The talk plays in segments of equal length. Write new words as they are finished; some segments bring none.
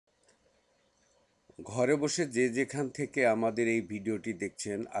ঘরে বসে যে যেখান থেকে আমাদের এই ভিডিওটি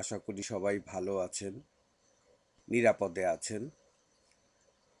দেখছেন আশা করি সবাই ভালো আছেন, নিরাপদে আছেন।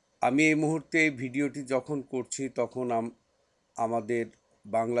 আমি এই মুহূর্তে এই ভিডিওটি যখন করছি তখন আমাদের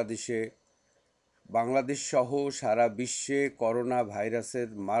বাংলাদেশ সহ সারা বিশ্বে করোনা ভাইরাসের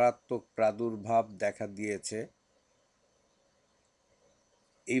মারাত্মক প্রাদুর্ভাব দেখা দিয়েছে।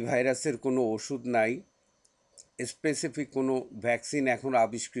 এই ভাইরাসের কোনো ওষুধ নাই, স্পেসিফিক কোনো ভ্যাকসিন এখনো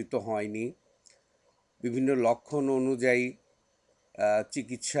আবিষ্কৃত হয়নি। বিভিন্ন লক্ষণ অনুযায়ী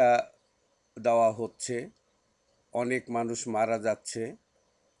চিকিৎসা দেওয়া হচ্ছে, অনেক মানুষ মারা যাচ্ছে,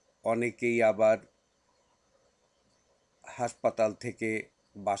 অনেকেই আবার হাসপাতাল থেকে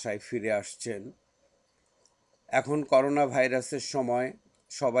বাসায় ফিরে আসছেন। এখন করোনা ভাইরাসের সময়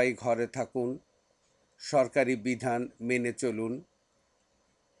সবাই ঘরে থাকুন, সরকারি বিধান মেনে চলুন।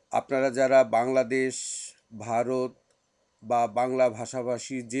 আপনারা যারা বাংলাদেশ, ভারত বা বাংলা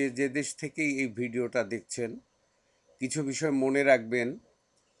ভাষাভাষী যে দেশ থেকেই এই ভিডিওটা দেখছেন, কিছু বিষয় মনে রাখবেন।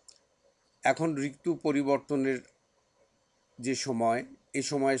 এখন ঋতু পরিবর্তনের যে সময়, এ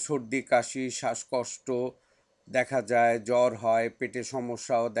সময় সর্দি কাশি শ্বাসকষ্ট দেখা যায়, জ্বর হয়, পেটে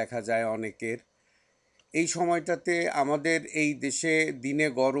সমস্যাও দেখা যায় অনেকের। এই সময়টাতে আমাদের এই দেশে দিনে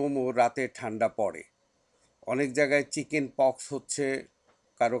গরম ও রাতে ঠান্ডা পড়ে। অনেক জায়গায় চিকেন পক্স হচ্ছে,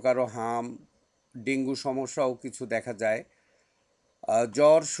 কারো কারো হাম, ডেঙ্গু সমস্যাও কিছু দেখা যায়।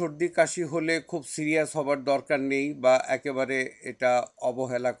 জ্বর সর্দি কাশি হলে খুব সিরিয়াস হবার দরকার নেই বা একেবারে এটা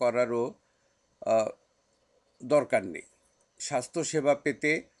অবহেলা করারও দরকার নেই। স্বাস্থ্যসেবা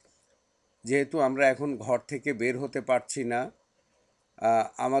পেতে, যেহেতু আমরা এখন ঘর থেকে বের হতে পারছি না,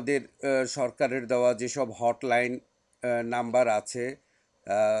 আমাদের সরকারের দেওয়া যেসব হটলাইন নাম্বার আছে,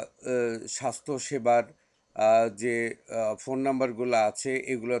 স্বাস্থ্যসেবার যে ফোন নাম্বারগুলো আছে,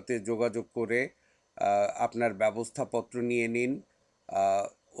 এগুলোতে যোগাযোগ করে আপনার ব্যবস্থাপত্র নিয়ে নিন,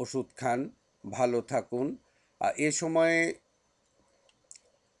 ওষুধ খান, ভালো থাকুন। এ সময়ে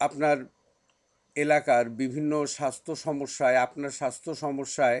আপনার এলাকার বিভিন্ন স্বাস্থ্য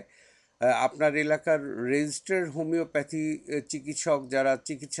সমস্যায় আপনার এলাকার রেজিস্টার্ড হোমিওপ্যাথি চিকিৎসক যারা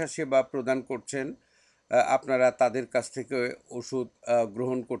চিকিৎসা সেবা প্রদান করছেন, আপনারা তাদের কাছ থেকে ওষুধ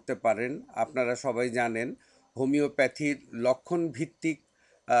গ্রহণ করতে পারেন। আপনারা সবাই জানেন হোমিওপ্যাথির লক্ষণ ভিত্তিক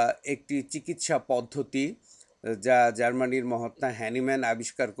একটি চিকিৎসা পদ্ধতি যা জার্মানির মহাত্মা হ্যানিম্যান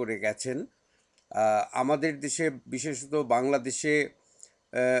আবিষ্কার করে গেছেন। আমাদের দেশে, বিশেষত বাংলাদেশে,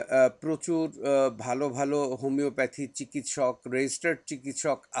 প্রচুর ভালো ভালো হোমিওপ্যাথি চিকিৎসক, রেজিস্টার্ড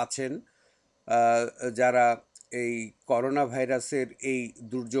চিকিৎসক আছেন, যারা এই করোনা ভাইরাসের এই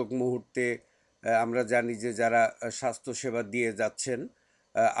দুর্যোগ মুহূর্তে আমরা জানি যে যারা স্বাস্থ্যসেবা দিয়ে যাচ্ছেন।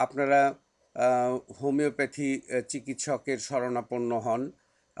 আপনারা হোমিওপ্যাথি চিকিৎসকের শরণাপন্ন হন,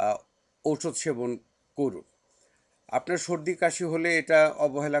 ঔষধ সেবন করুন। আপনার সর্দি কাশি হলে এটা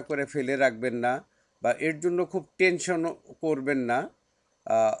অবহেলা করে ফেলে রাখবেন না বা এর জন্য খুব টেনশন করবেন না।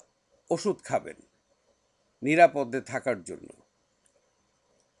 ওষুধ খাবেন নিরাপদে থাকার জন্য।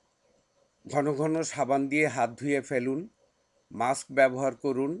 ঘন ঘন সাবান দিয়ে হাত ধুয়ে ফেলুন, মাস্ক ব্যবহার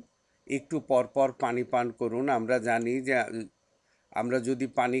করুন, একটু পরপর পানি পান করুন। আমরা জানি যে আমরা যদি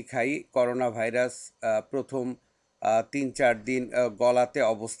পানি খাই, করোনা ভাইরাস প্রথম 3-4 দিন গলাতে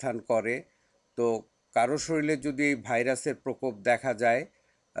অবস্থান করে। তো কারো শরীরে যদি এই ভাইরাসের প্রকোপ দেখা যায়,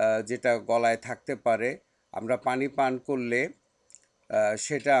 যেটা গলায় থাকতে পারে, আমরা পানি পান করলে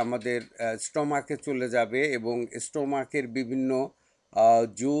সেটা আমাদের স্টোমাকে চলে যাবে এবং স্টোমাকের বিভিন্ন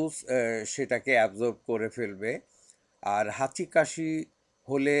জুস সেটাকে অ্যাবজর্ব করে ফেলবে। আর হাঁচি কাশি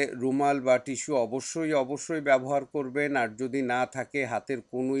হলে রুমাল বা টিস্যু অবশ্যই ব্যবহার করবেন। আর যদি না থাকে, হাতের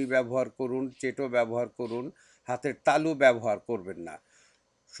কনুই ব্যবহার করুন, চেটো ব্যবহার করুন, হাতের তালু ব্যবহার করবেন না।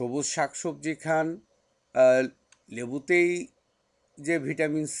 সবুজ শাকসবজি খান। লেবুতেই যে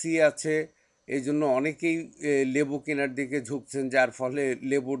ভিটামিন সি আছে, এই জন্য অনেকেই লেবু কেনার দিকে ঝুঁকছেন, যার ফলে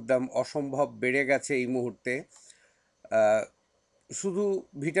লেবুর দাম অসম্ভব বেড়ে গেছে এই মুহূর্তে। শুধু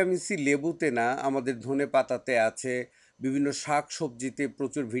ভিটামিন সি লেবুতে না, আমাদের ধনে পাতাতে আছে, বিভিন্ন শাক সবজিতে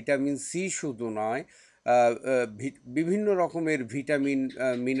প্রচুর ভিটামিন সি শুধু নয়, বিভিন্ন রকমের ভিটামিন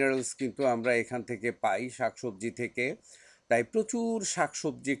মিনারেলস কিন্তু আমরা এখান থেকে পাই শাকসবজি থেকে। তাই প্রচুর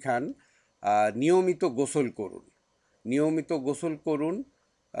শাকসবজি খান, নিয়মিত গোসল করুন,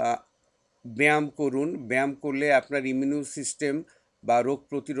 ব্যায়াম করুন। ব্যায়াম করলে আপনার ইমিউন সিস্টেম বা রোগ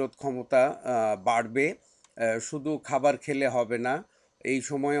প্রতিরোধ ক্ষমতা বাড়বে। শুধু খাবার খেলে হবে না। এই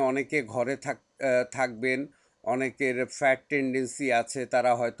সময়ে অনেকে ঘরে থাকবেন, অনেকের ফ্যাট টেন্ডেন্সি আছে,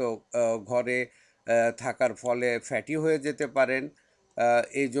 তারা হয়তো ঘরে থাকার ফলে ফ্যাটি হয়ে যেতে পারেন।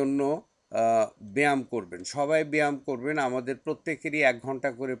 এই জন্য ব্যায়াম করবেন, সবাই ব্যায়াম করবেন। আমাদের প্রত্যেকেরই 1 ঘন্টা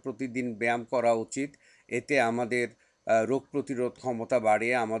করে প্রতিদিন ব্যায়াম করা উচিত। এতে আমাদের রোগ প্রতিরোধ ক্ষমতা বাড়ে,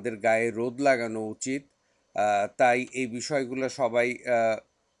 আমাদের গায়ে রোদ লাগানো উচিত। তাই এই বিষয়গুলো সবাই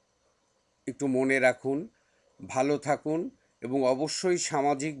একটু মনে রাখুন, ভালো থাকুন এবং অবশ্যই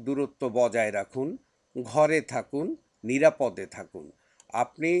সামাজিক দূরত্ব বজায় রাখুন, ঘরে থাকুন, নিরাপদে থাকুন।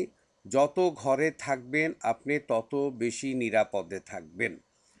 আপনি যত ঘরে থাকবেন আপনি তত বেশি নিরাপদে থাকবেন।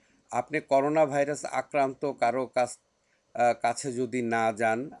 আপনি করোনা ভাইরাস আক্রান্ত কারো কাছে যদি না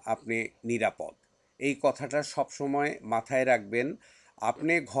যান আপনি নিরাপদ। এই কথাটা সবসময় মাথায় রাখবেন।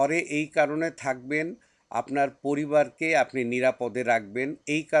 আপনি ঘরে এই কারণে থাকবেন, আপনার পরিবারকে আপনি নিরাপদে রাখবেন,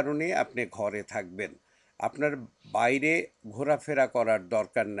 এই কারণে আপনি ঘরে থাকবেন। আপনার বাইরে ঘোরাফেরা করার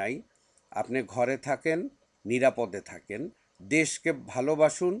দরকার নাই। আপনি ঘরে থাকেন, নিরাপদে থাকেন, দেশকে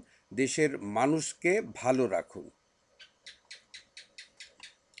ভালোবাসুন, দেশের মানুষকে ভালো রাখুন।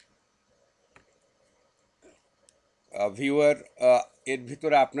 ভিউয়ার, এর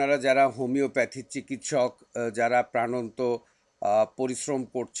ভিতরে আপনারা যারা হোমিওপ্যাথির চিকিৎসক, যারা প্রাণান্ত পরিশ্রম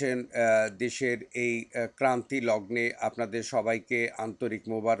করছেন দেশের এই ক্রান্তি লগ্নে, আপনাদের সবাইকে আন্তরিক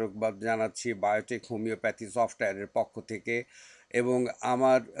মোবারকবাদ জানাচ্ছি বায়োটেক হোমিওপ্যাথি সফটওয়্যারের পক্ষ থেকে। এবং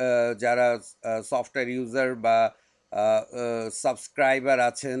আমার যারা সফটওয়্যার ইউজার বা সাবস্ক্রাইবার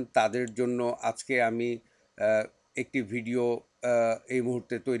আছেন তাদের জন্য আজকে আমি একটি ভিডিও এই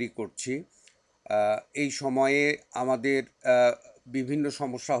মুহূর্তে তৈরি করছি। এই সময়ে আমাদের বিভিন্ন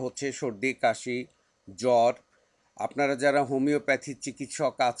সমস্যা হচ্ছে, সর্দি, কাশি, জ্বর। আপনারা যারা হোমিওপ্যাথির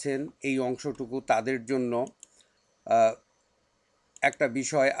চিকিৎসক আছেন এই অংশটুকু তাদের জন্য একটা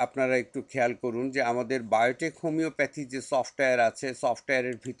বিষয় আপনারা একটু খেয়াল করুন যে আমাদের বায়োটেক হোমিওপ্যাথি যে সফটওয়্যার আছে,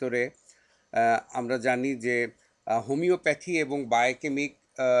 সফটওয়্যারের ভিতরে আমরা জানি যে হোমিওপ্যাথি এবং বায়োকেমিক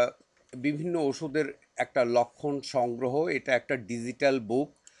বিভিন্ন ওষুধের একটা লক্ষণ সংগ্রহ, এটা একটা ডিজিটাল বুক,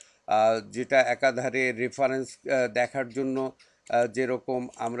 যেটা একাধারে রেফারেন্স দেখার জন্য যেরকম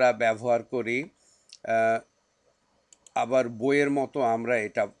আমরা ব্যবহার করি, আবার বইয়ের মতো আমরা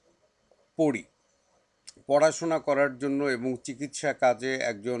এটা পড়ি। পড়াশোনা করার জন্য এবং চিকিৎসা কাজে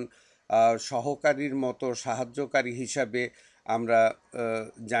একজন সহকারীর মতো সাহায্যকারী হিসাবে আমরা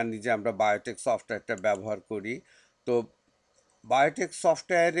জানি যে আমরা বায়োটেক সফটওয়্যারটা ব্যবহার করি। তো বায়োটেক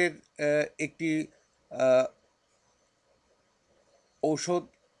সফটওয়্যারের একটি ঔষধ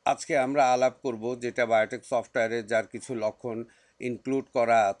আজকে আমরা আলাপ করব, যেটা বায়োটেক সফটওয়্যারে যার কিছু লক্ষণ ইনক্লুড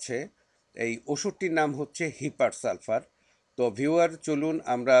করা আছে। এই ওষুধটির নাম হচ্ছে হিপার সালফার। তো ভিউয়ার, চলুন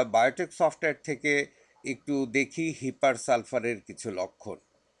আমরা বায়োটেক সফটওয়্যার থেকে একটু দেখি হিপার সালফারের কিছু লক্ষণ।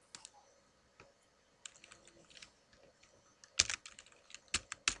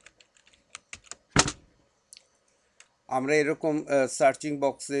 আমরা এরকম সার্চিং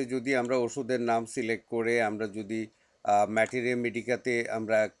বক্সে যদি আমরা ওষুধের নাম সিলেক্ট করে আমরা যদি ম্যাটেরিয়া মেডিকাতে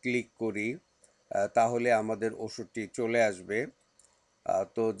আমরা ক্লিক করি তাহলে আমাদের ওষুধটি চলে আসবে।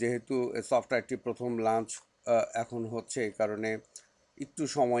 তো যেহেতু সফটওয়্যারটি প্রথম লঞ্চ এখন হচ্ছে, এই কারণে একটু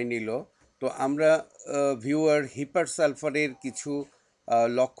সময় নিল। তো আমরা ভিউয়ার হিপার সালফারের কিছু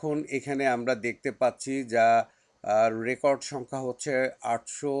লক্ষণ এখানে আমরা দেখতে পাচ্ছি, যা রেকর্ড সংখ্যা হচ্ছে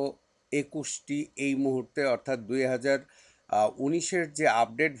 821টি এই মুহূর্তে, অর্থাৎ 2019-এর যে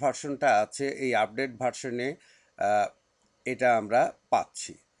আপডেট ভার্সনটা আছে এই আপডেট ভার্সনে এটা আমরা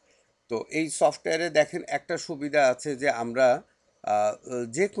পাচ্ছি। তো এই সফটওয়্যারে দেখেন একটা সুবিধা আছে যে আমরা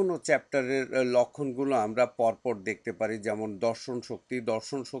যে কোনো চ্যাপ্টারের লক্ষণগুলো আমরা পরপর দেখতে পারি। যেমন দর্শন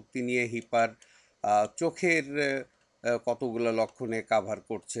শক্তি নিয়ে হিপার চোখের কতগুলো লক্ষণে কাভার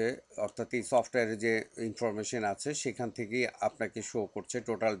করছে, অর্থাৎ এই সফটওয়্যারে যে ইনফরমেশন আছে সেখান থেকেই আপনাকে শো করছে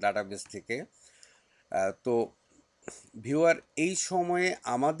টোটাল ডাটাবেস থেকে। তো ভিউয়ার, এই সময়ে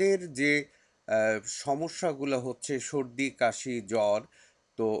আমাদের যে সমস্যাগুলো হচ্ছে সর্দি, কাশি, জ্বর,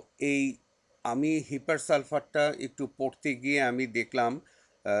 তো আমি হিপার সালফারটা একটু পড়তে গিয়ে আমি দেখলাম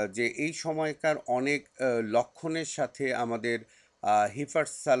যে এই সময়কার অনেক লক্ষণের সাথে আমাদের হিপার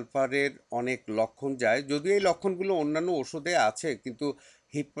সালফারের অনেক লক্ষণ যায়। যদিও এই লক্ষণগুলো অন্যান্য ওষুধে আছে, কিন্তু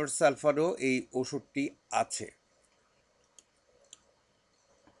হিপার সালফারও এই ওষুধটি আছে।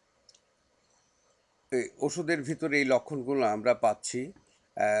 এই ওষুধের ভিতরে এই লক্ষণগুলো আমরা পাচ্ছি।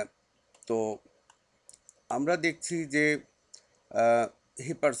 তো আমরা দেখছি যে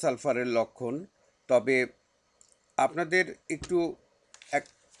হিপার সালফারের লক্ষণ। তবে আপনাদের একটু এক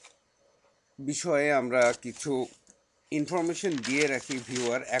বিষয়ে আমরা কিছু ইনফরমেশন দিয়ে রাখি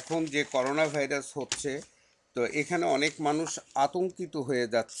ভিউয়ার। এখন যে করোনা ভাইরাস হচ্ছে, তো এখানে অনেক মানুষ আতঙ্কিত হয়ে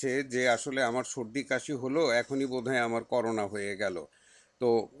যাচ্ছে যে আসলে আমার সর্দি কাশি হলো, এখনই বোধহয় আমার করোনা হয়ে গেল। তো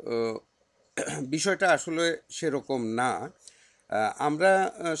বিষয়টা আসলে সেরকম না। আমরা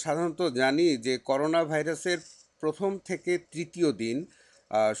সাধারণত জানি যে করোনা ভাইরাসের প্রথম থেকে তৃতীয় দিন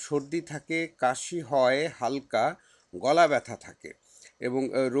সর্দি থাকে, কাশি হয়, হালকা গলা ব্যথা থাকে। এবং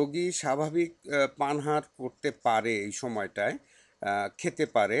রোগী স্বাভাবিক পানহার করতে পারে এই সময়টায়, খেতে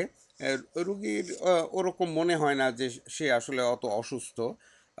পারে। রোগীর ওরকম মনে হয় না যে সে আসলে অত অসুস্থ।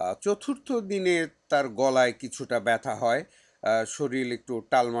 চতুর্থ দিনে তার গলায় কিছুটা ব্যথা হয়, শরীর একটু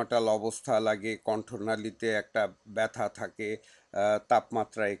টালমাটাল অবস্থা লাগে, কণ্ঠনালীতে একটা ব্যথা থাকে,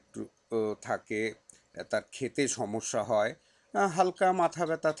 তাপমাত্রা একটু থাকে, তার খেতে সমস্যা হয়, হালকা মাথা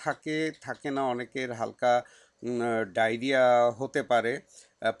ব্যথা থাকে, থাকে না অনেকের, হালকা ডায়রিয়া হতে পারে।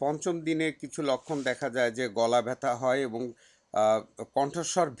 পঞ্চম দিনে কিছু লক্ষণ দেখা যায় যে গলা ব্যথা হয় এবং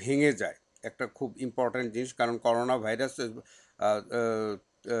কণ্ঠস্বর ভেঙে যায়। একটা খুব ইম্পর্ট্যান্ট জিনিস, কারণ করোনা ভাইরাস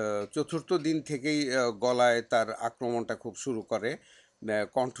চতুর্থ দিন থেকেই গলায় তার আক্রমণটা খুব শুরু করে।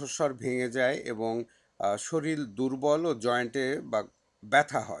 কণ্ঠস্বর ভেঙে যায় এবং শরীর দুর্বল ও জয়েন্টে বা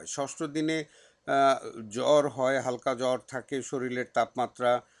ব্যথা হয়। ষষ্ঠ দিনে জ্বর হয়, হালকা জ্বর থাকে, শরীরের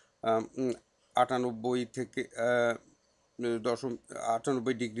তাপমাত্রা 98 থেকে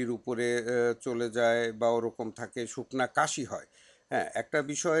 98 ডিগ্রির উপরে চলে যায় বা ওরকম থাকে, শুকনা কাশি হয়। হ্যাঁ, একটা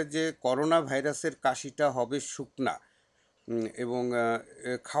বিষয় যে করোনা ভাইরাসের কাশিটা হবে শুকনা, এবং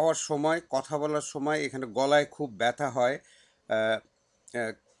খাওয়ার সময়, কথা বলার সময় এখানে গলায় খুব ব্যথা হয়, আহ,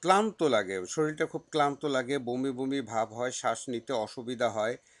 আহ, ক্লান্ত লাগে, শরীরটা খুব ক্লান্ত লাগে, বমি বমি ভাব হয়, শ্বাস নিতে অসুবিধা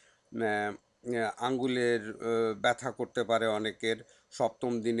হয়, আহ, আঙ্গুলের ব্যথা করতে পারে অনেকের।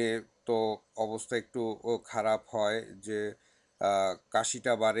 সপ্তম দিনে তো অবস্থা একটু খারাপ হয়, যে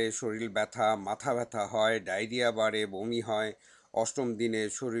কাশিটা বাড়ে, শরীর ব্যথা, মাথা ব্যথা হয়, ডায়রিয়া বাড়ে, বমি হয়। অষ্টম দিনে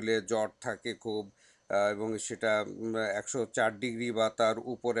শরীরে জ্বর থাকে খুব, এবং সেটা 104 ডিগ্রি বা তার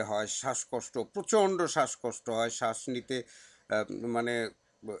উপরে হয়। শ্বাসকষ্ট, প্রচণ্ড শ্বাসকষ্ট হয়, শ্বাস নিতে মানে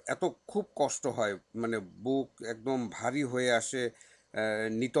এত খুব কষ্ট হয়, মানে বুক একদম ভারী হয়ে আসে,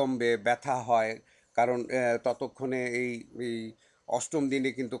 নিতম্বে ব্যথা হয়। কারণ ততক্ষণে এই অষ্টম দিনে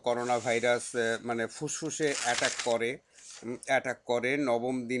কিন্তু করোনা ভাইরাস মানে ফুসফুসে অ্যাটাক করে।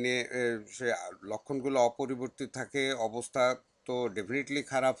 নবম দিনে সে লক্ষণগুলো অপরিবর্তিত থাকে, অবস্থা তো ডেফিনেটলি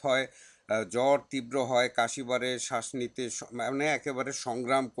খারাপ হয়, জ্বর তীব্র হয়, কাশি বাড়ে, শ্বাস নিতে মানে একেবারে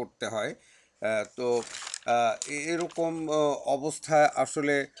সংগ্রাম করতে হয়। তো এরকম অবস্থা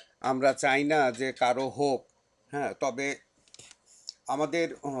আসলে আমরা চাই না যে কারো হোক। হ্যাঁ, তবে আমাদের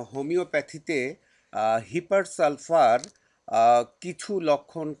হোমিওপ্যাথিতে হিপার সালফার কিছু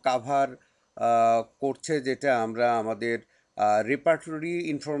লক্ষণ কাভার করছে, যেটা আমরা আমাদের রেপার্টরি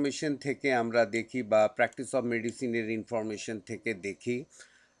ইনফরমেশন থেকে আমরা দেখি বা প্র্যাকটিস অফ মেডিসিনের ইনফরমেশন থেকে দেখি।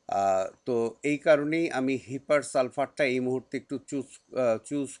 তো এই কারণেই আমি হিপার সালফারটা এই মুহূর্তে একটু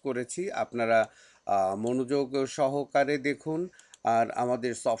চুজ করেছি। আপনারা মনোযোগ সহকারে দেখুন। আর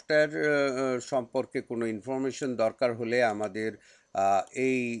আমাদের সফটওয়্যার সম্পর্কে কোনো ইনফরমেশন দরকার হলে আমাদের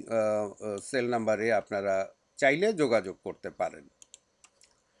এই সেল নাম্বারে আপনারা চাইলে যোগাযোগ করতে পারেন।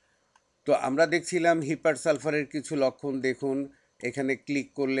 তো আমরা দেখছিলাম হিপার সালফারের কিছু লক্ষণ। দেখুন, এখানে ক্লিক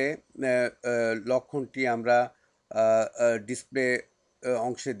করলে লক্ষণটি আমরা ডিসপ্লে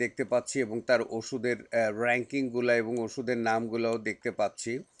অংশে দেখতে পাচ্ছি এবং তার ওষুধের র্যাঙ্কিংগুলো এবং ওষুধের নামগুলোও দেখতে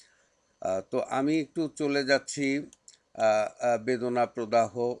পাচ্ছি। তো আমি একটু চলে যাচ্ছি বেদনা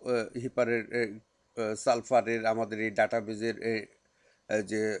প্রদাহ, হিপারের সালফারের আমাদের এই ডাটাবেজের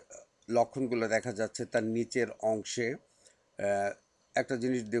যে লক্ষণগুলো দেখা যাচ্ছে তার নিচের অংশে। একটা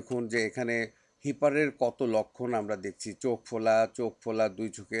জিনিস দেখুন যে এখানে হিপারের কত লক্ষণ আমরা দেখছি। চোখ ফোলা, দুই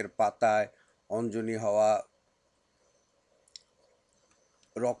চোখের পাতায় অঞ্জনি হওয়া,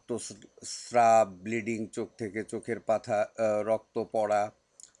 রক্তস্রাব, ব্লিডিং, চোখ থেকে চোখের পাতা রক্ত পড়া,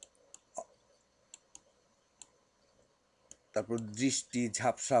 তারপর দৃষ্টি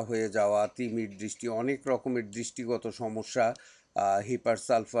ঝাপসা হয়ে যাওয়া, তিমির দৃষ্টি, অনেক রকমের দৃষ্টিগত সমস্যা হিপার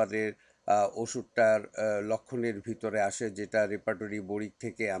সালফারের ওষুধটার লক্ষণের ভিতরে আসে, যেটা রেপার্টরি বড়িক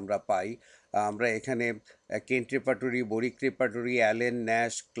থেকে আমরা পাই। আমরা এখানে Kent repertory, বড়িক repertory, Allen,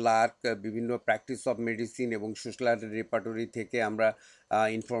 Nash, clerk, বিভিন্ন প্র্যাকটিস অফ মেডিসিন এবং সুশলার রেপার্টরি থেকে আমরা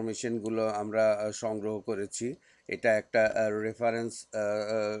ইনফরমেশনগুলো আমরা সংগ্রহ করেছি। এটা একটা রেফারেন্স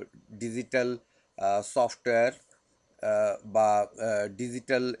ডিজিটাল সফটওয়্যার বা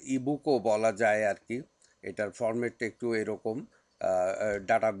ডিজিটাল ইবুকও বলা যায় আর কি। এটার ফরম্যাটটা একটু এরকম,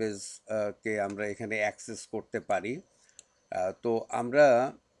 ডাটাবেজ কে আমরা এখানে অ্যাক্সেস করতে পারি। তো আমরা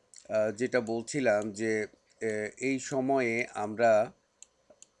যেটা বলছিলাম যে এই সময়ে আমরা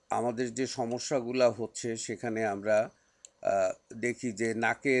আমাদের যে সমস্যাগুলো হচ্ছে সেখানে আমরা দেখি যে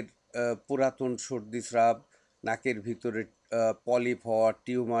নাকের পুরাতন সর্দি স্রাব, নাকের ভিতরে পলিপ হওয়া,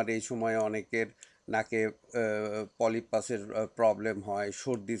 টিউমার, এই সময়ে অনেকের নাকে পলিপাসের প্রবলেম হয়,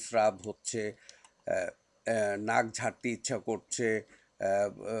 সর্দি স্রাব হচ্ছে, নাক ঝাড়তে ইচ্ছা করছে,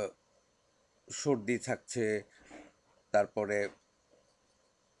 সর্দি থাকছে, তারপরে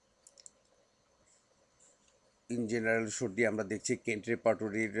ইন জেনারেল সর্দি আমরা দেখছি কেন্ট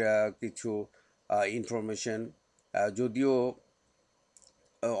রেপার্টরির কিছু ইনফরমেশন, যদিও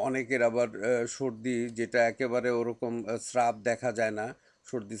অনেকের আবার সর্দি যেটা একেবারে ওরকম স্রাব দেখা যায় না,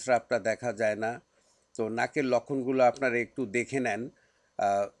 সর্দি স্রাবটা দেখা যায় না। তো নাকের লক্ষণগুলো আপনারা একটু দেখে নেন,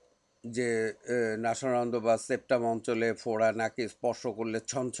 যে নাসারন্ধ্র বা সেপ্টাম অঞ্চলে ফোড়া, নাকে স্পর্শ করলে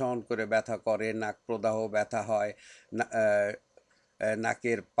ছনছন করে ব্যথা করে, নাক প্রদাহ ব্যথা হয়,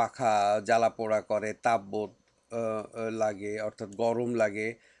 নাকের পাখা জ্বালা পোড়া করে, তাপবোধ লাগে অর্থাৎ গরম লাগে,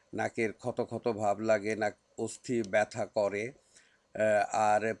 নাকের ক্ষত ক্ষত ভাব লাগে, নাক অস্থি ব্যথা করে।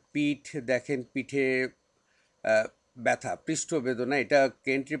 আর পিঠ দেখেন, পিঠে ব্যথা, পৃষ্ঠ বেদনা, এটা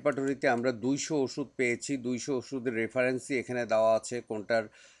কেন্ট রেপার্টরিতে আমরা 200 ওষুধ পেয়েছি। 200 ওষুধের রেফারেন্সই এখানে দেওয়া আছে, কোনটার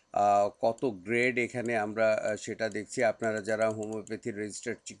কত গ্রেড এখানে আমরা সেটা দেখছি। আপনারা যারা হোমিওপ্যাথির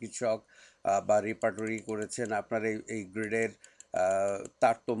রেজিস্টার্ড চিকিৎসক বা রেপার্টরি করেছেন, আপনারা এই গ্রেডের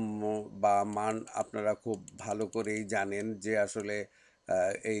তারতম্য বা মান আপনারা খুব ভালো করেই জানেন যে আসলে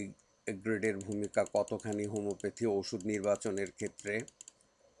এই গ্রেডের ভূমিকা কতখানি হোমিওপ্যাথি ওষুধ নির্বাচনের ক্ষেত্রে।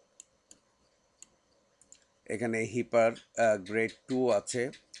 এখানে হিপার গ্রেড 2 আছে,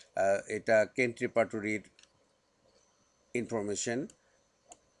 এটা কেন্ট রেপার্টরির ইনফরমেশন।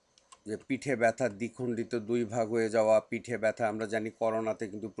 যে পিঠে ব্যথা, দ্বিখণ্ডিত 2 ভাগ হয়ে যাওয়া পিঠে ব্যথা, আমরা জানি করোনাতে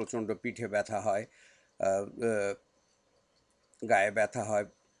কিন্তু প্রচণ্ড পিঠে ব্যথা হয়, গায়ে ব্যথা হয়,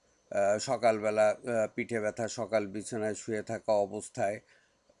 সকালবেলা পিঠে ব্যথা, সকাল বিছানায় শুয়ে থাকা অবস্থায়।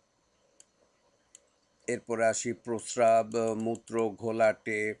 এরপরে আসি প্রস্রাব, মূত্র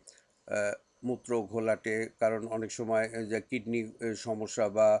ঘোলাটে, মূত্র ঘোলাটে, কারণ অনেক সময় যে কিডনি সমস্যা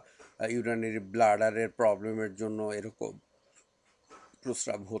বা ইউরিনারি ব্লাডারের প্রবলেমের জন্য এরকম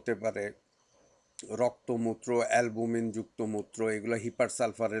প্রস্রাব হতে পারে। রক্তমূত্র, অ্যালবুমিনযুক্ত মূত্র, এগুলো হিপার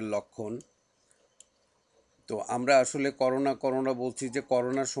সালফারের লক্ষণ। তো আমরা আসলে করোনা বলছি যে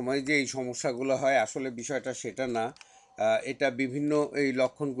করোনার সময় যে এই সমস্যাগুলো হয়, আসলে বিষয়টা সেটা না। এটা বিভিন্ন এই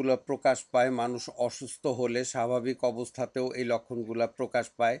লক্ষণগুলো প্রকাশ পায় মানুষ অসুস্থ হলে, স্বাভাবিক অবস্থাতেও এই লক্ষণগুলো প্রকাশ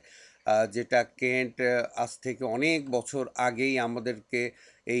পায়, যেটা কেন্ট আজ থেকে অনেক বছর আগেই আমাদেরকে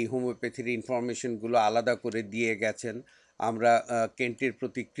এই হোমিওপ্যাথির ইনফরমেশনগুলো আলাদা করে দিয়ে গেছেন। আমরা কেন্টের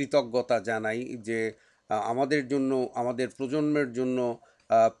প্রতি কৃতজ্ঞতা জানাই যে আমাদের জন্য, আমাদের প্রজন্মের জন্য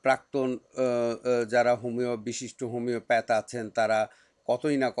প্রাক্তন যারা বিশিষ্ট হোমিওপ্যাথ আছেন তারা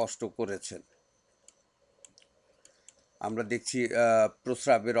কতই না কষ্ট করেছেন। আমরা দেখছি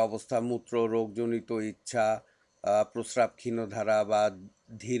প্রস্রাবের অবস্থা, মূত্র রোগজনিত ইচ্ছা, প্রস্রাব ক্ষীণধারা বা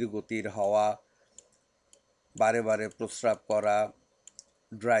ধীর গতির হওয়া, বারে বারে প্রস্রাব করা,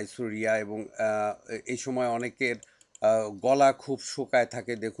 ড্রাইসোরিয়া, এবং এই সময় অনেকের গলা খুব শুকায়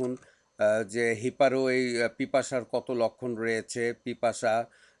থাকে। দেখুন যে হিপারও এই পিপাসার কত লক্ষণ রয়েছে। পিপাসা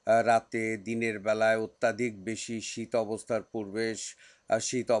রাতে, দিনের বেলায় অত্যাধিক বেশি, শীত অবস্থার পূর্বে,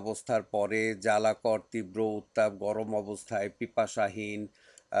 শীত অবস্থার পরে, জ্বালাকর, তীব্র উত্তাপ, গরম অবস্থায়, পিপাসাহীন।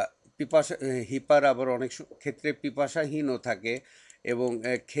 পিপাসা, হিপার আবার অনেক ক্ষেত্রে পিপাসাহীনও থাকে, এবং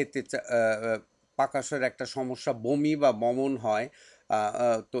খেতে পাকাশের একটা সমস্যা, বমি বা বমন হয়।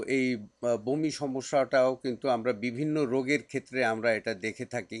 তো এই বমি সমস্যাটাও কিন্তু আমরা বিভিন্ন রোগের ক্ষেত্রে আমরা এটা দেখে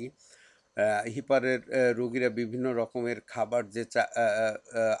থাকি। হিপারের রোগীরা বিভিন্ন রকমের খাবার যে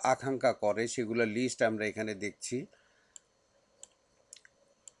আকাঙ্ক্ষা করে, সেগুলোর লিস্ট আমরা এখানে দেখছি।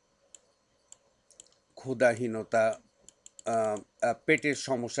 ক্ষুধাহীনতা, পেটের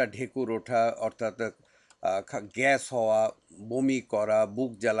সমস্যা, ঢেকুর ওঠা অর্থাৎ গ্যাস হওয়া, বমি করা,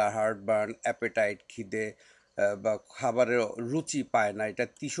 বুক জ্বালা, হার্টবার্ন, অ্যাপেটাইট, খিদে বা খাবারের রুচি পায় না। এটা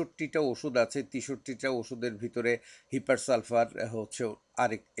 63টা ওষুধ আছে। 63টা ওষুধের ভিতরে হিপার সালফার হচ্ছে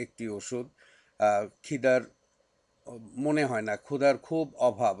একটি ওষুধ। খিদার মনে হয় না, ক্ষুধার খুব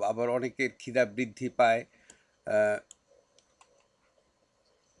অভাব, আবার অনেকের খিদা বৃদ্ধি পায়।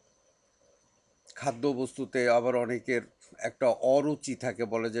 খাদ্যবস্তুতে আবার অনেকের একটা অরুচি থাকে,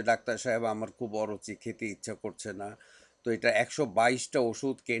 বলে যে ডাক্তার সাহেব আমার খুব অরুচি, খেতে ইচ্ছা করছে না। তো এটা 122টা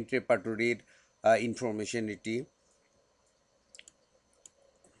ওষুধ, কেন্ট রেপার্টরির ইনফরমেশন এটি।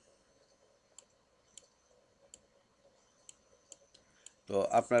 তো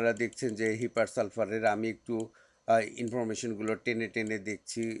আপনারা দেখছেন যে হিপার সালফারের আমি একটু ইনফরমেশনগুলো টেনে টেনে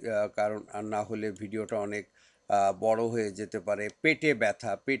দেখছি, কারণ আর না হলে ভিডিওটা অনেক বড় হয়ে যেতে পারে। পেটে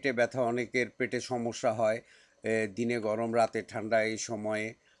ব্যথা, পেটে ব্যথা, অনেকের পেটে সমস্যা হয় দিনে গরম রাতে ঠান্ডা এই সময়ে,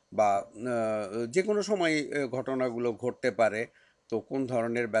 বা যে কোনো সময় ঘটনাগুলো ঘটতে পারে। তো কোন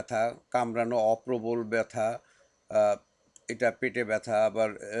ধরনের ব্যথা? কামড়ানো, অপ্রবল ব্যথা, এটা পেটে ব্যথা। আবার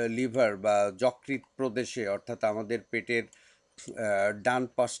লিভার বা যকৃৎ প্রদেশে, অর্থাৎ আমাদের পেটের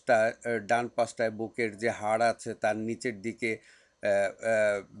ডান পাশটায় বুকের যে হাড় আছে তার নিচের দিকে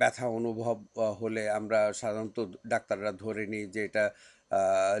ব্যথা অনুভব হলে আমরা সাধারণত ডাক্তাররা ধরে নিই যে এটা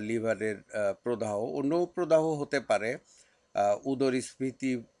লিভারের প্রদাহ, অন্য প্রদাহ হতে পারে,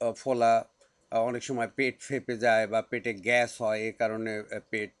 উদরস্ফীতি, ফোলা, অনেক সময় পেট ফেঁপে যায় বা পেটে গ্যাস হয়, এ কারণে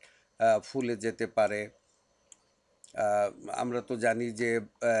পেট ফুলে যেতে পারে। আমরা তো জানি যে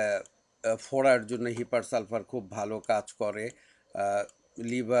ফোড়ার জন্য হিপার সালফার খুব ভালো কাজ করে।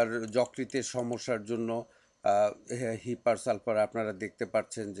 লিভার যকৃতের সমস্যার জন্য হিপার সালফার আপনারা দেখতে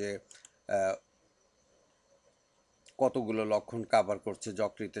পাচ্ছেন যে কতগুলো লক্ষণ কাভার করছে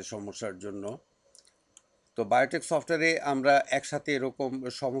যকৃতের সমস্যার জন্য। তো বায়োটেক সফটওয়্যারে আমরা একসাথে এরকম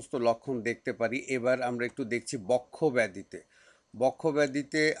সমস্ত লক্ষণ দেখতে পারি। এবার আমরা একটু দেখছি বক্ষব্যাধিতে।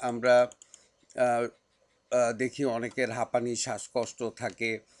 বক্ষব্যাধিতে আমরা দেখি অনেকের হাঁপানি, শ্বাসকষ্ট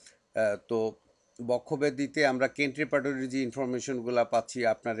থাকে। তো বক্ষব্যাধিতে আমরা কেন্ট রেপার্টরির যে ইনফরমেশনগুলো পাচ্ছি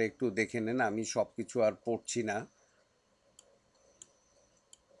আপনারা একটু দেখে নেন, আমি সব কিছু আর পড়ছি না।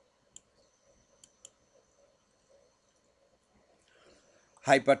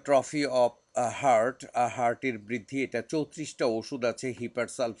 হাইপারট্রফি অফ হার্টের বৃদ্ধি, এটা 34টা ওষুধ আছে। হিপার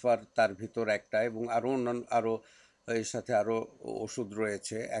সালফার তার ভিতর একটা, এবং আরও অন্যান্য এর সাথে আরও ওষুধ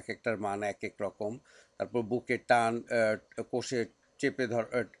রয়েছে, এক একটার মান এক এক রকম। তারপর বুকে টান, কোষে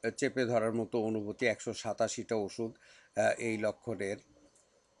চেপে ধরার মতো অনুভূতি, 187টা ওষুধ এই লক্ষণের।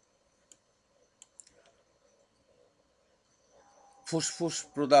 ফুসফুস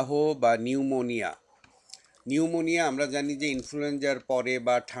প্রদাহ বা নিউমোনিয়া আমরা জানি যে ইনফ্লুয়েঞ্জার পরে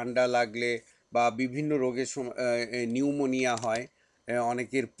বা ঠান্ডা লাগলে বা বিভিন্ন রোগের সময় নিউমোনিয়া হয়।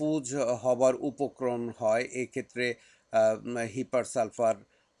 অনেকের পুজ হবার উপক্রম হয়, এক্ষেত্রে হিপার সালফার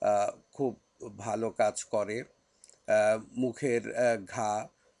খুব ভালো কাজ করে। মুখের ঘা,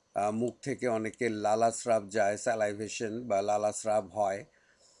 মুখ থেকে অনেকের লালাস্রাব যায়, স্যালাইভেশন বা লালাস্রাব হয়।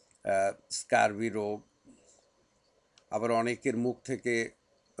 স্কারভি রোগ, আবার অনেকের মুখ থেকে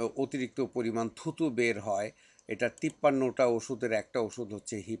অতিরিক্ত পরিমাণ থুতু বের হয়। এটা 53টা ওষুধের একটা ওষুধ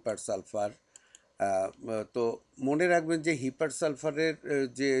হচ্ছে হিপার সালফার। তো মনে রাখবেন যে হিপার সালফারের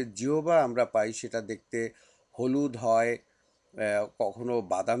যে জিহ্বা আমরা পাই সেটা দেখতে হলুদ হয়, কখনো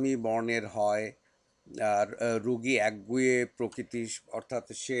বাদামি বর্ণের হয়। আর রুগী একগুঁয়ে প্রকৃতির, অর্থাৎ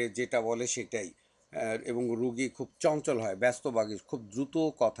সে যেটা বলে সেটাই। এবং রুগী খুব চঞ্চল হয়, ব্যস্তবাগী, খুব দ্রুত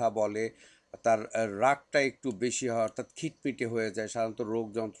কথা বলে, তার রাগটা একটু বেশি হয়, অর্থাৎ খিটমিটে হয়ে যায়। সাধারণত রোগ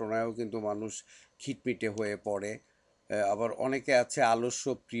যন্ত্রণায়ও কিন্তু মানুষ খিটমিটে হয়ে পড়ে। আবার অনেকে আছে আলস্য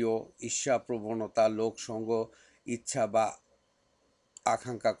প্রিয়, ঈর্ষা প্রবণতা, লোকসঙ্গ ইচ্ছা বা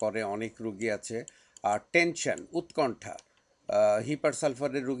আকাঙ্ক্ষা করে, অনেক রুগী আছে। আর টেনশন, উৎকণ্ঠা, হিপার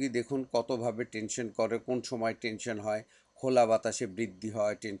সালফারের রুগী দেখুন কতভাবে টেনশন করে, কোন সময় টেনশন হয়। খোলা বাতাসে বৃদ্ধি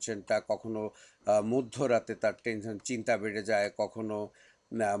হয় টেনশনটা, কখনো মধ্যরাতে তার টেনশন চিন্তা বেড়ে যায়, কখনো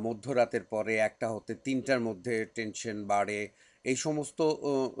মধ্যরাতের পরে 1টা হতে 3টার মধ্যে টেনশন বাড়ে। এই সমস্ত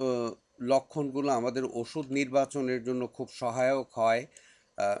লক্ষণগুলো আমাদের ওষুধ নির্বাচনের জন্য খুব সহায়ক হয়।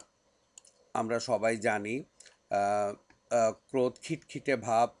 আমরা সবাই জানি ক্রোধ, খিটখিটে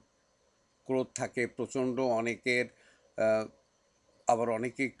ভাব, ক্রোধ থাকে প্রচণ্ড অনেকের। আবার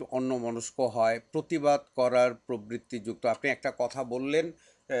অনেকে একটু অন্যমনস্ক হয়, প্রতিবাদ করার প্রবৃত্তিযুক্ত। আপনি একটা কথা বললেন,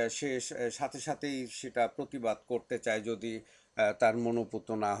 সে সাথে সাথেই সেটা প্রতিবাদ করতে চায়, যদি তার মনোপুত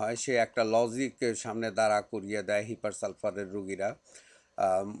না হয়, সে একটা লজিক সামনে দাঁড়া করিয়ে দেয় হিপার সালফারের রুগীরা।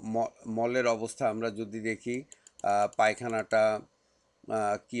 মলের অবস্থা আমরা যদি দেখি, পায়খানাটা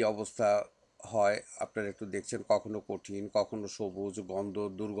কি অবস্থা হয় আপনারা একটু দেখছেন, কখনো কঠিন, কখনো সবুজ,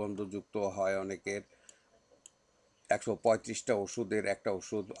 দুর্গন্ধযুক্ত হয় অনেকের। 135টা ওষুধের একটা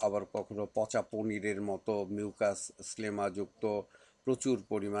ওষুধ। আবার কখনো পচা পনিরের মতো মিউকাস স্লেমাযুক্ত প্রচুর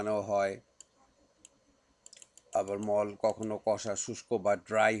পরিমাণেও হয়। আবার মল কখনো কষা, শুষ্ক বা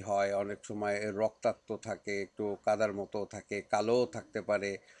ড্রাই হয়, অনেক সময় রক্তাক্ত থাকে, একটু কাদার মতো থাকে, কালোও থাকতে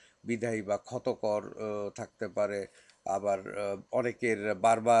পারে, বিধায়ী বা ক্ষতকর থাকতে পারে। আবার অনেকের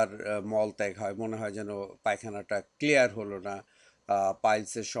বারবার মল ত্যাগ হয়, মনে হয় যেন পায়খানাটা ক্লিয়ার হলো না।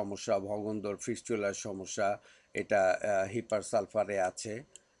 পাইলসের সমস্যা, ভগন্দর, ফিস্চুলার সমস্যা, এটা হিপার সালফারে আছে,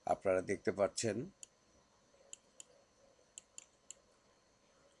 আপনারা দেখতে পাচ্ছেন।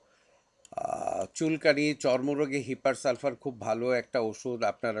 চুলকানি, চর্মরোগে হিপার সালফার খুব ভালো একটা ওষুধ,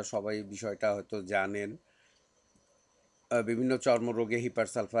 আপনারা সবাই বিষয়টা হয়তো জানেন। বিভিন্ন চর্মরোগে হিপার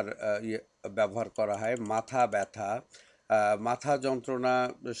সালফার ব্যবহার করা হয়। মাথা ব্যথা, মাথা যন্ত্রণা,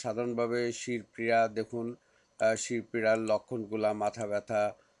 সাধারণভাবে শিরপীড়া, দেখুন শিরপীড়ার লক্ষণগুলা, মাথা ব্যথা,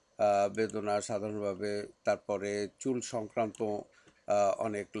 বেদনা সাধারণভাবে। তারপরে চুল সংক্রান্ত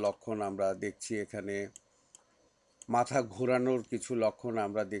অনেক লক্ষণ আমরা দেখছি এখানে। মাথা ঘোরানোর কিছু লক্ষণ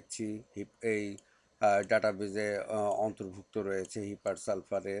আমরা দেখছি এই ডাটাবেজে অন্তর্ভুক্ত রয়েছে হিপার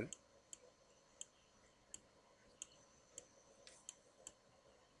সালফারের।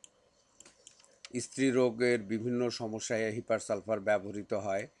 স্ত্রী রোগের বিভিন্ন সমস্যায় হিপার সালফার ব্যবহৃত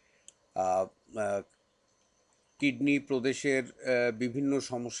হয়। কিডনি প্রদেশের বিভিন্ন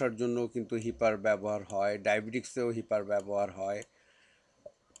সমস্যার জন্য কিন্তু হিপার ব্যবহার হয়। ডায়াবেটিক্সেও হিপার ব্যবহার হয়।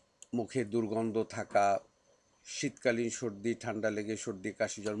 মুখে দুর্গন্ধ থাকা, শীতকালীন সর্দি, ঠান্ডা লেগে সর্দি,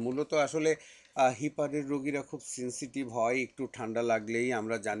 কাশি, জ্বর, মূলত আসলে হিপারের রোগীরা খুব সেন্সিটিভ হয়। একটু ঠান্ডা লাগলেই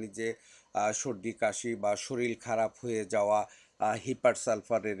আমরা জানি যে সর্দি, কাশি বা শরীর খারাপ হয়ে যাওয়া হিপার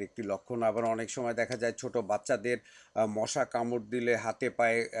সালফারের একটি লক্ষণ। আবার অনেক সময় দেখা যায় ছোট বাচ্চাদের মশা কামড় দিলে হাতে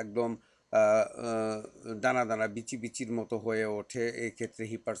পায়ে একদম দানা দানা বিচি বিচির মতো হয়ে ওঠে। এই ক্ষেত্রে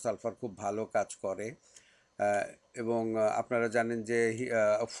হিপার সালফার খুব ভালো কাজ করে। এবং আপনারা জানেন যে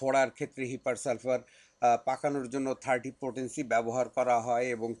ফোড়ার ক্ষেত্রে হিপার সালফার পাকানোর জন্য 30 পোটেন্সি ব্যবহার করা হয়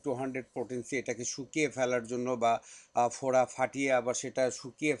এবং 200 পোটেন্সি এটাকে শুকিয়ে ফেলার জন্য বা ফোড়া ফাটিয়ে আবার সেটা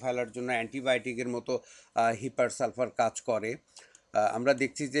শুকিয়ে ফেলার জন্য অ্যান্টিবায়োটিকের মতো হিপার সালফার কাজ করে। আমরা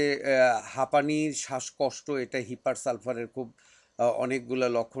দেখছি যে হাঁপানি, শ্বাসকষ্ট, এটা হিপার সালফারের খুব অনেকগুলো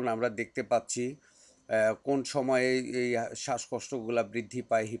লক্ষণ আমরা দেখতে পাচ্ছি। কোন সময়ে এই শ্বাসকষ্টগুলো বৃদ্ধি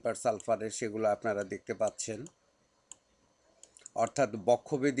পায় হিপার সালফারের, সেগুলো আপনারা দেখতে পাচ্ছেন। অর্থাৎ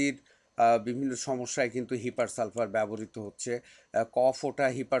বক্ষব্যাধির বিভিন্ন সমস্যায় কিন্তু হিপার সালফার ব্যবহৃত হচ্ছে। কফ ওঠা,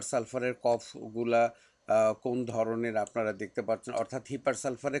 হিপার সালফারের কফগুলা কোন ধরনের আপনারা দেখতে পাচ্ছেন, অর্থাৎ হিপার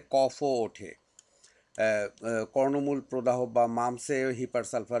সালফারে কফও ওঠে। কর্ণমূল প্রদাহ বা মামসেও হিপার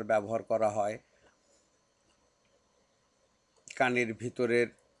সালফার ব্যবহার করা হয়। কানের ভিতরের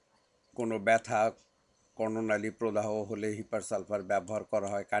কোনো ব্যথা, কর্ণনালী প্রদাহ হলে হিপার সালফার ব্যবহার করা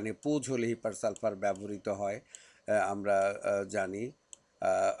হয়। কানে পুজ হলে হিপার সালফার ব্যবহৃত হয়, আমরা জানি।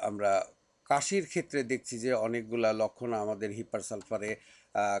 আমরা কাশির ক্ষেত্রে দেখছি যে অনেকগুলা লক্ষণ আমাদের হিপার সালফারে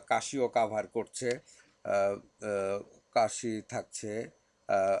কাশিও কাভার করছে। কাশি থাকছে,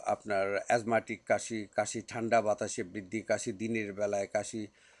 আপনার অ্যাজমাটিক কাশি, কাশি ঠান্ডা বাতাসে বৃদ্ধি, কাশি দিনের বেলায়, কাশি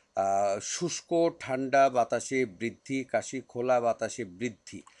শুষ্ক ঠান্ডা বাতাসে বৃদ্ধি, কাশি খোলা বাতাসে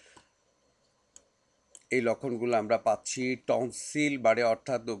বৃদ্ধি, এই লক্ষণগুলো আমরা পাচ্ছি। টনসিল বাড়ে,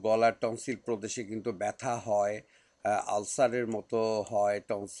 অর্থাৎ গলার টনসিল প্রদেশে কিন্তু ব্যথা হয়, আলসারের মতো হয়।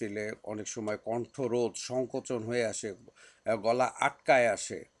 টনসিলে অনেক সময় কণ্ঠরোধ, সংকোচন হয়ে আসে, গলা আটকায়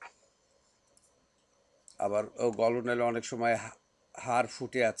আসে। আবার গলনালে অনেক সময় হাড়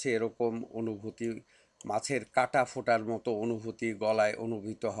ফুটে আছে এরকম অনুভূতি, মাছের কাটা ফোটার মতো অনুভূতি গলায়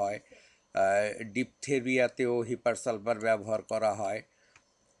অনুভূত হয়। ডিপথেরিয়াতেও হিপার সালফার ব্যবহার করা হয়।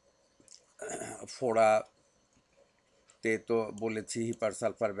 ফোড়াতে তো বলেছি হিপার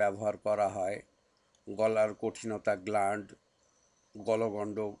সালফার ব্যবহার করা হয়। গলার কঠিনতা, গ্ল্যান্ড,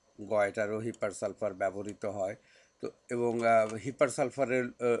 গলগণ্ড, গয়টারও হিপার সালফার ব্যবহৃত হয়। তো এবং হিপার সালফারের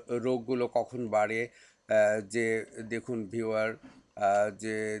রোগগুলো কখন বাড়ে, যে দেখুন ভিউয়ার,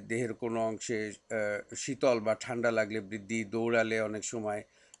 যে দেহের কোনো অংশে শীতল বা ঠান্ডা লাগলে বৃদ্ধি, দৌড়ালে অনেক সময়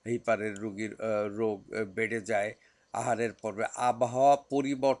হিপারের রোগীর রোগ বেড়ে যায়। আহারের পর্বে আবহাওয়া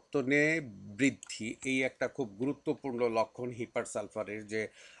পরিবর্তনে বৃদ্ধি, এই একটা খুব গুরুত্বপূর্ণ লক্ষণ হিপার সালফারের, যে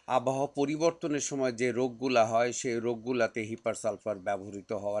আবহাওয়া পরিবর্তনের সময় যে রোগগুলা হয় সেই রোগগুলাতে হিপার সালফার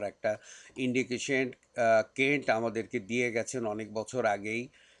ব্যবহৃত হওয়ার একটা ইন্ডিকেশন কেন্ট আমাদেরকে দিয়ে গেছেন অনেক বছর আগেই।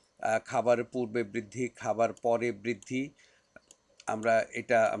 খাবারের পূর্বে বৃদ্ধি, খাবার পরে বৃদ্ধি,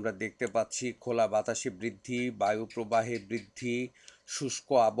 আমরা দেখতে পাচ্ছি। খোলা বাতাসে বৃদ্ধি, বায়ু প্রবাহে বৃদ্ধি, শুষ্ক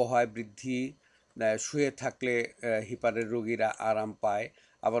আবহাওয়ায় বৃদ্ধি, শুয়ে থাকলে হিপারের রোগীরা আরাম পায়,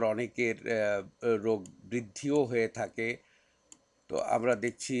 আবার অনেকের রোগ বৃদ্ধিও হয়ে থাকে। তো আমরা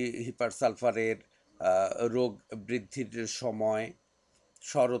দেখছি হিপার সালফারের রোগ বৃদ্ধির সময়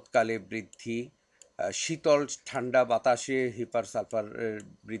শরৎকালে বৃদ্ধি, শীতল ঠান্ডা বাতাসে হিপার সালফারের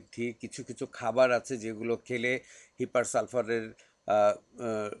বৃদ্ধি। কিছু কিছু খাবার আছে যেগুলো খেলে হিপার সালফারের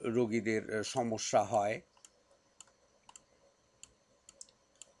রোগীদের সমস্যা হয়।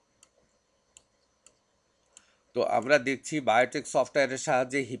 তো আমরা দেখছি বায়োটেক সফটওয়্যারের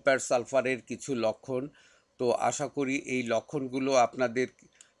সাহায্যে হিপার সালফারের কিছু লক্ষণ। তো আশা করি এই লক্ষণগুলো আপনাদের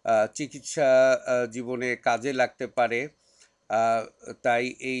চিকিৎসা জীবনে কাজে লাগতে পারে। তাই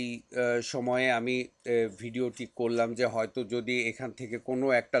এই সময়ে আমি ভিডিওটি করলাম, যে হয়তো যদি এখান থেকে কোনো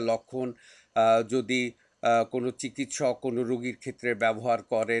একটা লক্ষণ যদি কোনো চিকিৎসক কোনো রোগীর ক্ষেত্রে ব্যবহার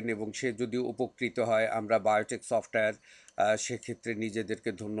করেন এবং সে যদি উপকৃত হয়, আমরা বায়োটেক সফটওয়্যার সেক্ষেত্রে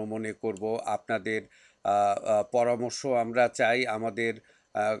নিজেদেরকে ধন্য মনে করব। আপনাদের পরামর্শ আমরা চাই। আমাদের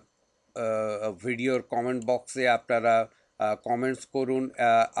ভিডিওর কমেন্ট বক্সে আপনারা কমেন্টস করুন।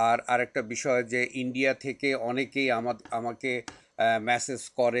 আর আরেকটা বিষয়, যে ইন্ডিয়া থেকে অনেকেই আমাকে মেসেজ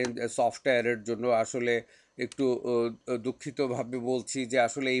করেন সফটওয়্যারের জন্য। আসলে একটু দুঃখিতভাবে বলছি যে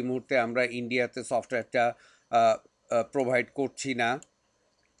আসলে এই মুহূর্তে আমরা ইন্ডিয়াতে সফটওয়্যারটা প্রোভাইড করছি না।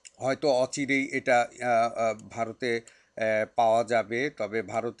 হয়তো অচিরেই এটা ভারতে পাওয়া যাবে। তবে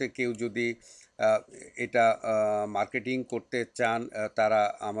ভারতে কেউ যদি এটা মার্কেটিং করতে চান তারা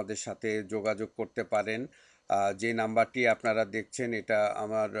আমাদের সাথে যোগাযোগ করতে পারেন। যে নাম্বারটি আপনারা দেখছেন এটা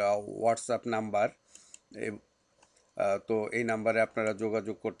আমার হোয়াটসঅ্যাপ নাম্বার। তো এই নাম্বারে আপনারা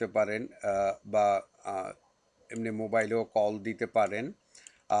যোগাযোগ করতে পারেন বা এমনি মোবাইলেও কল দিতে পারেন।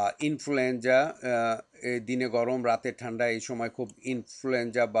 ইনফ্লুয়েঞ্জা, দিনে গরম রাতে ঠান্ডা, এই সময় খুব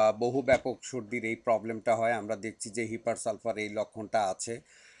ইনফ্লুয়েঞ্জা বা বহু ব্যাপক সর্দির এই প্রবলেমটা হয়। আমরা দেখছি যে হিপার সালফার এই লক্ষণটা আছে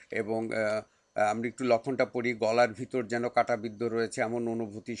এবং আমরা একটু লক্ষণটা পড়ি। গলার ভিতর যেন কাঁটাবিদ্ধ রয়েছে এমন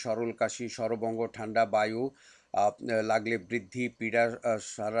অনুভূতি, সরল কাশি, স্বরভঙ্গ, ঠান্ডা বায়ু লাগলে বৃদ্ধি, পীড়া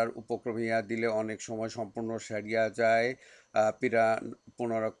সারার উপক্রম ইয়া দিলে অনেক সময় সম্পূর্ণ সারিয়া যায়, পীড়া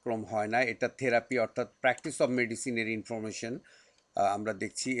পুনরাক্রম হয় না। এটা থেরাপি অর্থাৎ প্র্যাকটিস অফ মেডিসিনের ইনফরমেশন আমরা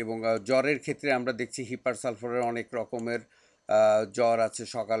দেখছি। এবং জ্বরের ক্ষেত্রে আমরা দেখছি হিপার সালফারের অনেক রকমের জ্বর আছে।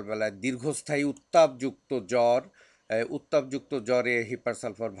 সকালবেলায় দীর্ঘস্থায়ী উত্তাপযুক্ত জ্বর, উত্তাপযুক্ত জ্বরে হিপার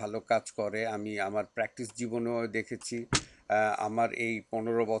সালফার ভালো কাজ করে। আমি আমার প্র্যাকটিস জীবনেও দেখেছি। আমার এই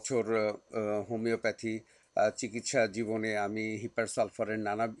 15 বছর হোমিওপ্যাথি চিকিৎসা জীবনে আমি হিপার সালফারের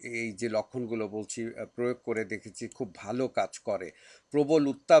নানা এই যে লক্ষণগুলো বলছি প্রয়োগ করে দেখেছি, খুব ভালো কাজ করে। প্রবল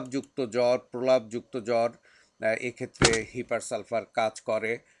উত্তাপযুক্ত জ্বর, প্রলাপযুক্ত জ্বর, এক্ষেত্রে হিপার সালফার কাজ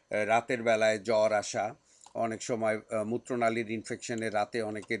করে। রাতের বেলায় জ্বর আসা, অনেক সময় মূত্রনালীর ইনফেকশনে রাতে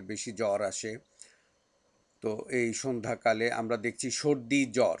অনেকের বেশি জ্বর আসে। তো এই সন্ধ্যাকালে আমরা দেখছি সর্দি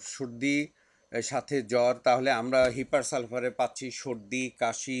জ্বর, সর্দি সাথে জ্বর, তাহলে আমরা হিপার সালফারে পাচ্ছি সর্দি,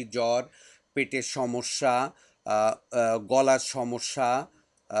 কাশি, জ্বর, পেটের সমস্যা, গলার সমস্যা,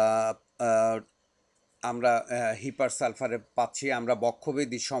 আমরা হিপার সালফারে পাচ্ছি। আমরা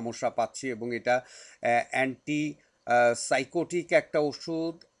বক্ষব্যাধির সমস্যা পাচ্ছি এবং এটা অ্যান্টি সাইকোটিক একটা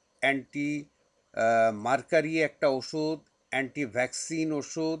ওষুধ, অ্যান্টি মার্কারি একটা ওষুধ, অ্যান্টি ভ্যাকসিন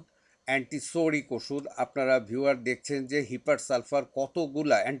ওষুধ, অ্যান্টিসোরিক ওষুধ। আপনারা ভিউয়ার দেখছেন যে হিপার সালফার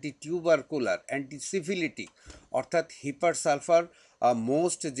কতগুলা, অ্যান্টি টিউবারকুলার, অ্যান্টিসিফিলিটিক, অর্থাৎ হিপার সালফার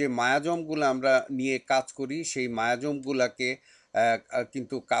মোস্ট যে মায়াজমগুলো আমরা নিয়ে কাজ করি সেই মায়াজমগুলাকে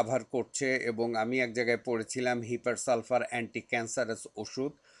কিন্তু কাভার করছে। এবং আমি এক জায়গায় পড়েছিলাম হিপার সালফার অ্যান্টি ক্যান্সারাস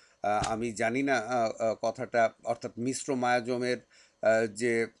ওষুধ। আমি জানি না কথাটা, অর্থাৎ মিশ্র মায়াজমের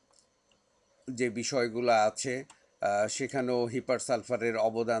যে যে বিষয়গুলো আছে সেখানেও হিপার সালফারের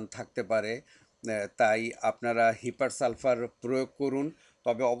অবদান থাকতে পারে। তাই আপনারা হিপার সালফার প্রয়োগ করুন।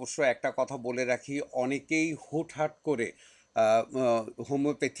 তবে অবশ্য একটা কথা বলে রাখি, অনেকেই হুটহাট করে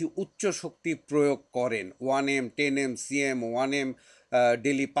হোমিওপ্যাথি উচ্চ শক্তি প্রয়োগ করেন। 1M, 10M, CM, 1M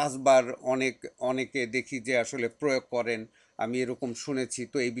daily 5 বার অনেকে দেখি যে আসলে প্রয়োগ করেন। আমি এরকম শুনেছি,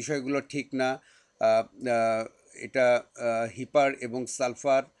 তো এই বিষয়গুলো ঠিক না। এটা হিপার এবং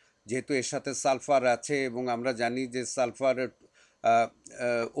সালফার, যেহেতু এর সাথে সালফার আছে এবং আমরা জানি যে সালফার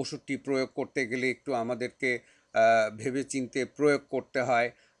ওষুধটি প্রয়োগ করতে গেলে একটু আমাদেরকে ভেবেচিন্তে প্রয়োগ করতে হয়।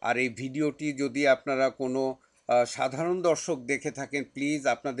 আর এই ভিডিওটি যদি আপনারা কোনো সাধারণ দর্শক দেখে থাকেন, প্লিজ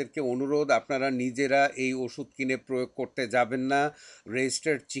আপনাদেরকে অনুরোধ, আপনারা নিজেরা এই ওষুধ কিনে প্রয়োগ করতে যাবেন না।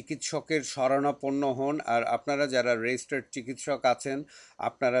 রেজিস্টার্ড চিকিৎসকের শরণাপন্ন হন। আর আপনারা যারা রেজিস্টার্ড চিকিৎসক আছেন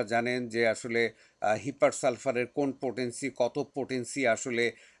আপনারা জানেন যে আসলে হিপার সালফারের কোন পোটেন্সি, কত পোটেন্সি আসলে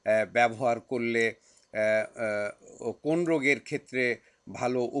ব্যবহার করলে কোন রোগের ক্ষেত্রে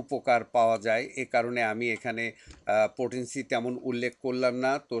ভালো উপকার পাওয়া যায়। এ কারণে আমি এখানে পোটেন্সি তেমন উল্লেখ করলাম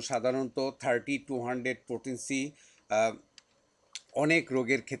না। তো সাধারণত 30-100 পোটেন্সি অনেক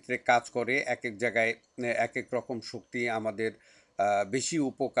রোগের ক্ষেত্রে কাজ করে। এক এক জায়গায় এক এক রকম শক্তি আমাদের বেশি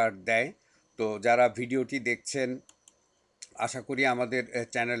উপকার দেয়। তো যারা ভিডিওটি দেখছেন আশা করি আমাদের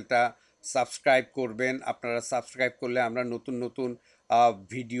চ্যানেলটা সাবস্ক্রাইব করবেন। আপনারা সাবস্ক্রাইব করলে আমরা নতুন নতুন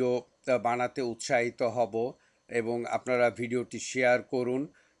ভিডিও বানাতে উৎসাহিত হব। এবং আপনারা ভিডিওটি শেয়ার করুন।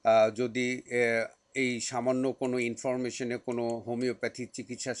 যদি এই সামান্য কোনো ইনফরমেশনে কোনো হোমিওপ্যাথি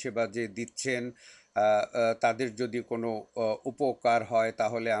চিকিৎসা সেবা যে দিচ্ছেন তাদের যদি কোনো উপকার হয়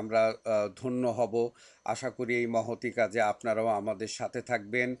তাহলে আমরা ধন্য হব। আশা করি এই মহতি কাজে আপনারাও আমাদের সাথে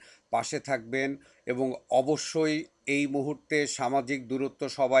থাকবেন, পাশে থাকবেন। এবং অবশ্যই এই মুহূর্তে সামাজিক দূরত্ব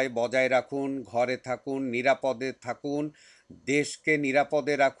সবাই বজায় রাখুন, ঘরে থাকুন, নিরাপদে থাকুন, দেশকে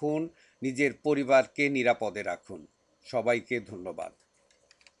নিরাপদে রাখুন, নিজের পরিবারকে নিরাপদে রাখুন। সবাইকে ধন্যবাদ।